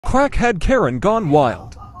Crackhead Karen Gone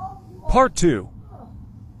Wild. Part 2.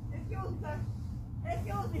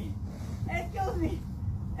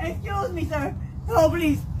 Excuse me, sir. Oh,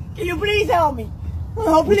 please. Can you please help me?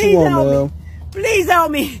 Oh, please help me. Please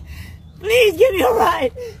help me. Please give me a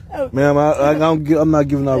ride. Oh. Ma'am, I'm not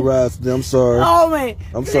giving out rides today. I'm sorry. Oh, man.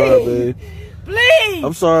 I'm sorry, babe. Please.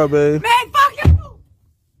 I'm sorry, babe. Man, fuck you.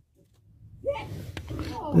 Yeah.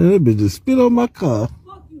 Oh. Man, that bitch just spit on my car.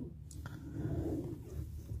 Fuck you.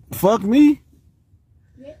 Fuck me?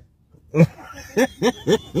 Yeah.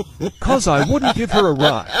 'Cause I wouldn't give her a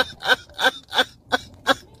ride.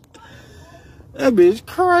 That bitch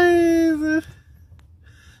crazy.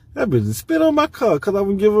 That bitch just spit on my car because I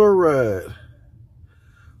wouldn't give her a ride.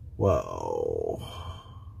 Wow.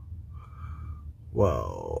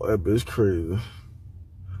 Wow, that bitch crazy.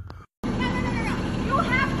 You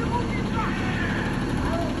have to move your truck.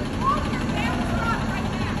 Move your damn truck right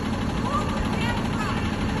now. Move your damn truck.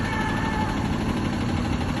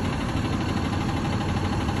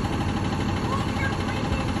 Move your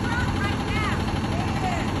freaking truck right now.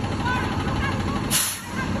 Tomorrow, you have to move.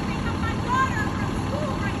 I have to pick up my daughter from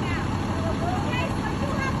school right now. Okay, so you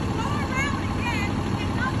have to go around again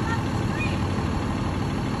and up the street.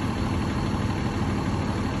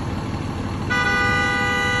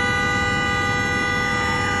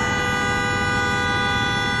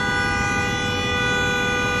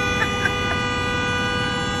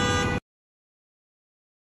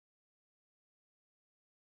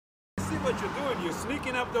 See what you're doing. You're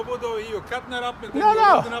sneaking up the wood over here. You're cutting it up and then No, you're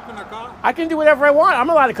no. loading up in the car. I can do whatever I want. I'm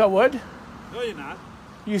allowed to cut wood. No, you're not.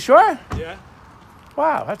 You sure? Yeah.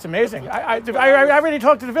 Wow, that's amazing. I already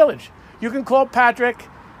talked to the village. You can call Patrick.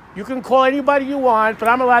 You can call anybody you want, but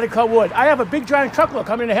I'm allowed to cut wood. I have a big giant truckload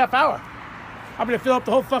coming in a half hour. I'm going to fill up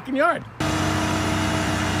the whole fucking yard.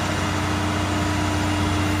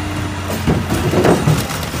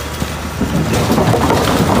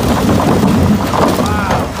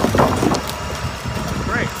 Wow.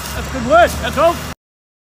 Great. That's good wood. That's all.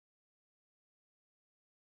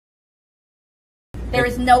 There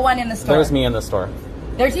is no one in the store. There's me in the store.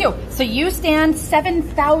 There's you. So you stand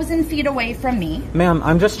 7,000 feet away from me. Ma'am,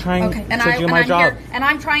 I'm just trying to do my job. And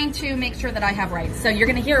I'm trying to make sure that I have rights. So you're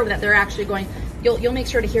going to hear that they're actually going. You'll make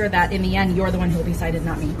sure to hear that in the end. You're the one who'll be cited,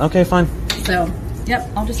 not me. Okay, fine. So, yep,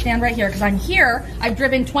 I'll just stand right here because I'm here. I've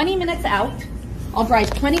driven 20 minutes out. I'll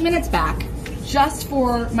drive 20 minutes back just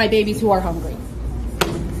for my babies who are hungry.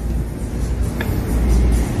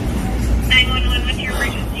 911, what's your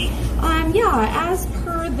emergency? Yeah, as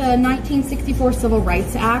per the 1964 Civil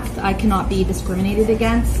Rights Act, I cannot be discriminated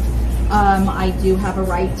against. I do have a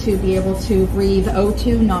right to be able to breathe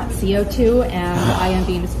O2, not CO2, and I am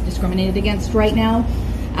being discriminated against right now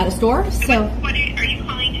at a store. So, Are you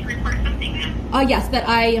calling to report something then? yes, that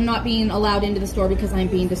I am not being allowed into the store because I'm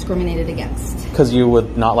being discriminated against. Because you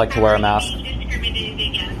would not like to wear a mask. How are you being discriminated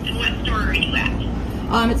against? And what store are you at?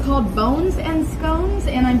 It's called Bones and Scones,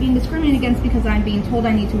 and I'm being discriminated against because I'm being told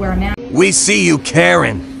I need to wear a mask. We see you,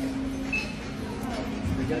 Karen.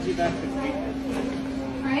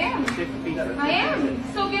 I am.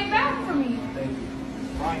 So get back for me.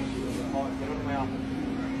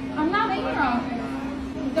 I'm not in your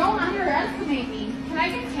office. Don't underestimate me. Can I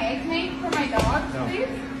get tags made for my dog, please?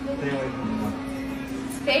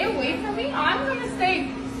 Stay away from me? I'm going to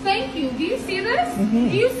stay. Thank you. Do you see this? Do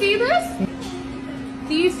you see this?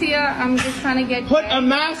 Do you see I'm just trying to get Put a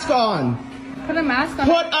mask on. Put a mask on.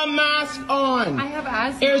 Put a mask on. I have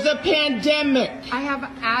asthma. There's a pandemic. I have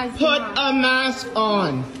asthma. Put a mask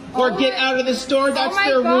on. Or get out of the store. That's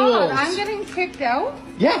their Oh my God, rules. I'm getting kicked out?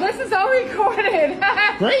 Yeah. This is all recorded.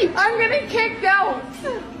 Great. I'm getting kicked out.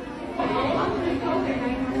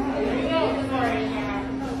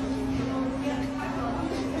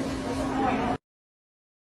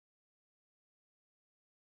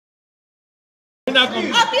 I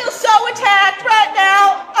feel so attacked right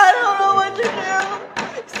now. I don't know what to do.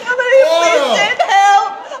 Somebody please send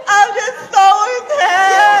help. I'm just so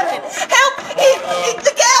attacked. Help!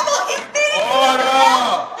 The gavel! He's beating me.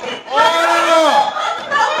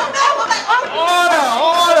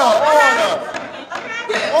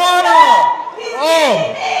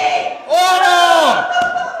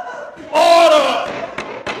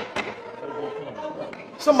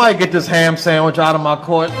 Somebody get this ham sandwich out of my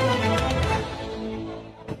court.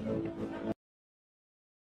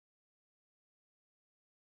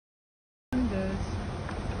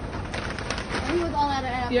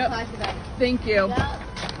 Yep. Thank you. Yep.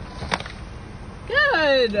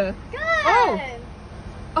 Good. Good. Oh.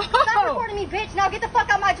 Stop recording me, bitch. Now get the fuck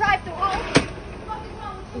out my drive-thru. What the fuck is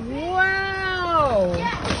wrong with you, bitch? Wow.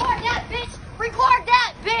 Yeah, record that, bitch. Record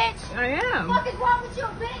that, bitch. I am. What the fuck is wrong with you,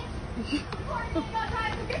 bitch?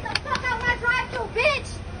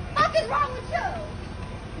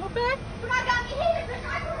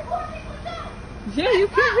 Yeah, you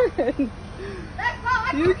can.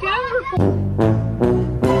 You can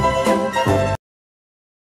record.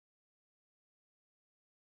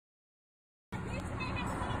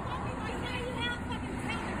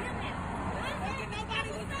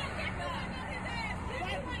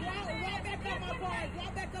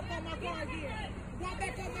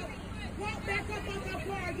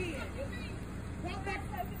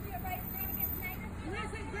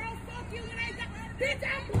 Bitch,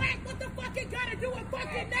 I'm black. What the fuck it gotta do with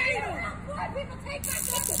fucking native? People take my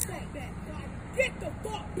fuck the fuck back. Get the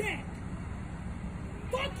fuck back.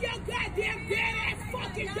 Fuck your goddamn dead ass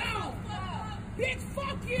fucking dog. Bitch,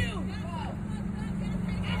 fuck you.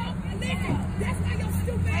 Listen, that's why your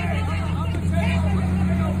stupid ass fucking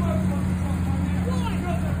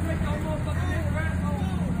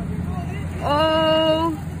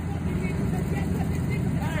Oh.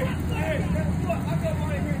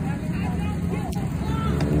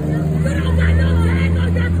 You don't got no tag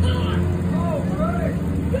on your car.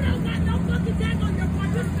 You don't got no fucking tag on your car.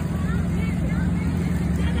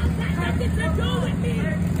 That don't got nothing to do with me.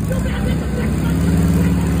 You got me the bitch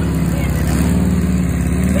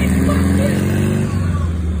fuck you.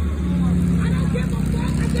 I don't give a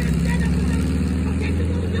fuck. I didn't stand up with them. Okay, you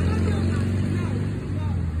know what you're gonna do?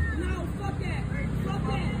 No, fuck that. Fuck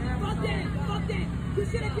that. Fuck that. Fuck that. You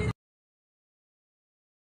should have did it.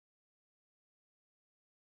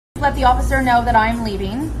 Let the officer know that I'm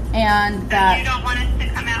leaving and that you don't want us to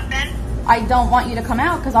come out then? I don't want you to come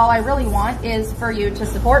out because all I really want is for you to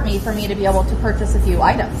support me, for me to be able to purchase a few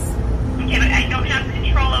items. Okay, but I don't have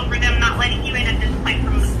control over them not letting you in at this point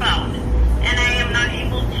from the phone. And I am not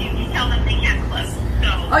able to tell them they can't close.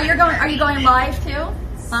 So Oh, are you going live too?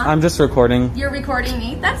 Huh? I'm just recording. You're recording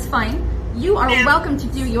me? That's fine. You are welcome to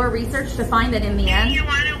do your research to find that in the end.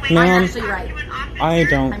 I'm Ma'am, actually right. I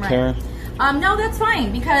don't I'm right. care. No, that's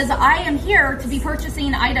fine, because I am here to be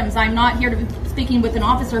purchasing items. I'm not here to be speaking with an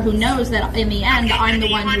officer who knows that in the end, I'm the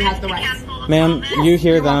one who has the rights. Ma'am, you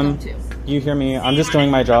hear You're them. welcome to. You hear me. I'm just doing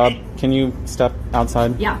my job. Can you step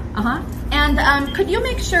outside? Yeah, And could you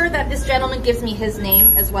make sure that this gentleman gives me his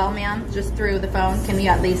name as well, ma'am? Just through the phone. Can you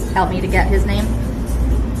at least help me to get his name?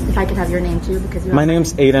 If I could have your name too, because you're... My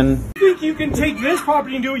name's Aiden. You think you can take this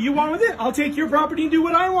property and do what you want with it? I'll take your property and do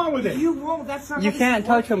what I want with it. You won't. That's not. You can't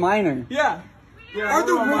touch a minor. Yeah. Are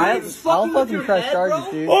the I'll fucking press charges,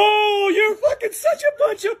 dude. Oh, you're fucking such a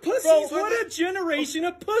bunch of pussies. Bro, what a generation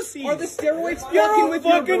of pussies. Are the steroids You're with a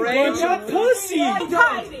fucking your brain? bunch of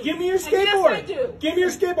pussies. Give me your skateboard. Give me your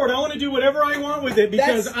skateboard. I want to do whatever I want with it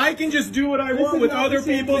because I can just do what I want with other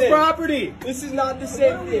people's property. This is not the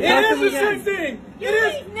same thing. It is the same thing. It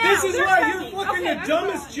is. This is why you're fucking the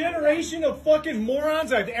dumbest generation of fucking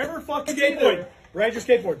morons I've ever fucking skateboarded. Ride your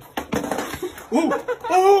skateboard. Ooh! Ooh!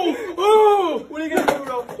 What are you gonna do,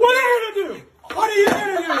 bro? What are you gonna do? What are you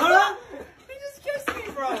gonna do, huh? He just kissed me,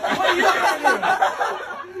 bro. What are you gonna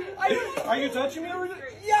do? Are you touching me over there?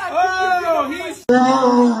 Yeah. Oh, he's... And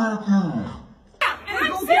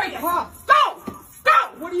I'm serious. Go!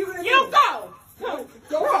 What are you gonna do? You go! No,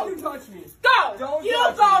 don't fucking touch me. Go! Don't You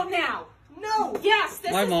touch go me. now! No! Yes,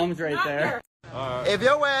 this My is mom's right not there. your- If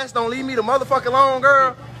your ass don't leave me the motherfucking alone,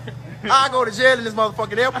 girl, I go to jail in this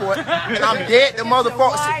motherfucking airport, and I'm dead to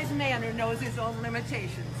motherfucker. Wise man who knows his own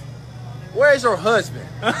limitations. Where's your husband?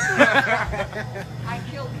 I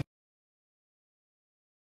killed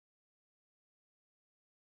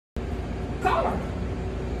you. Call her.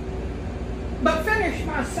 But finish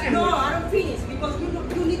my sandwich. No, I don't finish because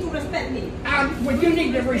you need to respect me. Well, you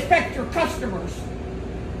need to respect your customers.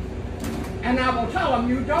 And I will tell them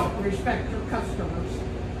you don't respect your customers.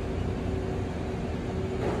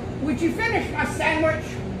 Would you finish my sandwich?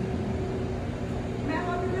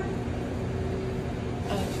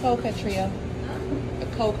 Cold-cut trio. A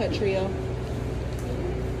cold-cut trio.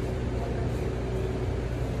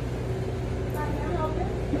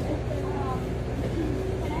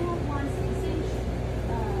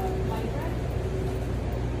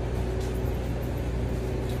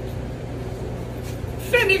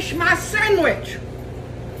 Finish my sandwich.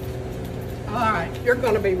 All right, you're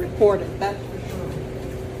going to be reported. That's for sure.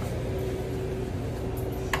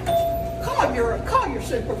 Call your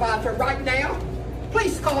supervisor right now.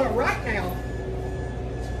 Please call her right now.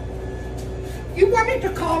 You wanted to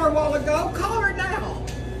call her a while ago. Call her now.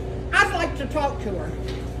 I'd like to talk to her.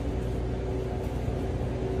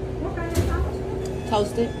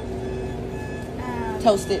 Toasted.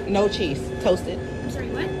 Toasted. No cheese. Toasted. I'm sorry,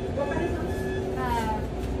 what?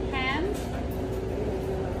 Ham.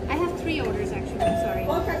 I have 3 orders actually. I'm sorry.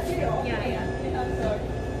 Okay, yeah. I'm sorry.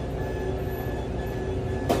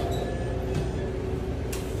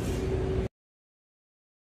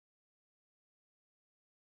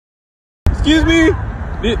 Excuse me?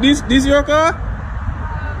 This your car? Can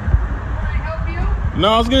I help you? No,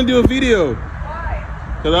 I was gonna do a video.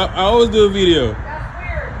 Why? Cause I always do a video. That's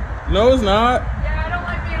weird. No, it's not. Yeah, I don't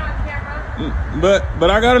like being on camera. But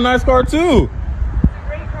I got a nice car too. It's a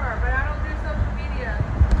great car, but I don't do social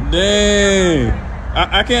media. Dang.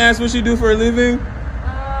 I can't ask what you do for a living.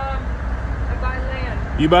 I buy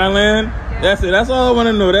land. You buy land? Yeah. That's it. That's all I want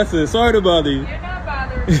to know. That's it. Sorry to bother you. You're not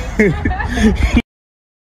bothering me.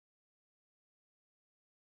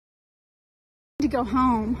 To go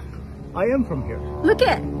home. I am from here. Look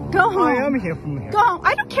it. Go home. I am here from here. Go home.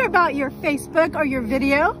 I don't care about your Facebook or your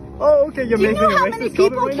video. Oh, okay. You're Do you making know a how racist many comment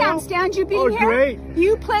people right can't now? stand you being Oh, here? great.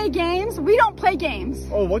 You play games. We don't play games.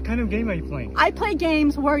 Oh, what kind of game are you playing? I play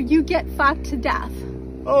games where you get fucked to death.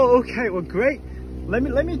 Oh, okay. Well, great. Let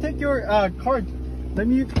me take your card. Let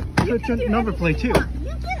me put your number plate too.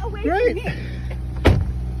 You get away Great. from me.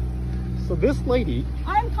 So this lady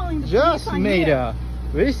I'm calling the just police on made you. a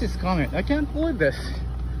racist comment. I can't believe this.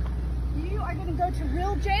 You are going to go to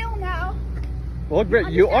real jail now. Well, great.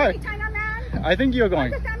 You are. Understand me, China man? I think you're You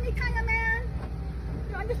going. understand me, China man?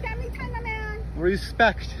 You understand me, China man?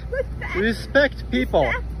 Respect. Respect. Respect people.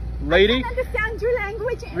 Respect. Lady. I can understand your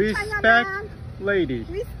language, China Respect. man. Lady.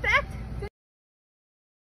 Respect.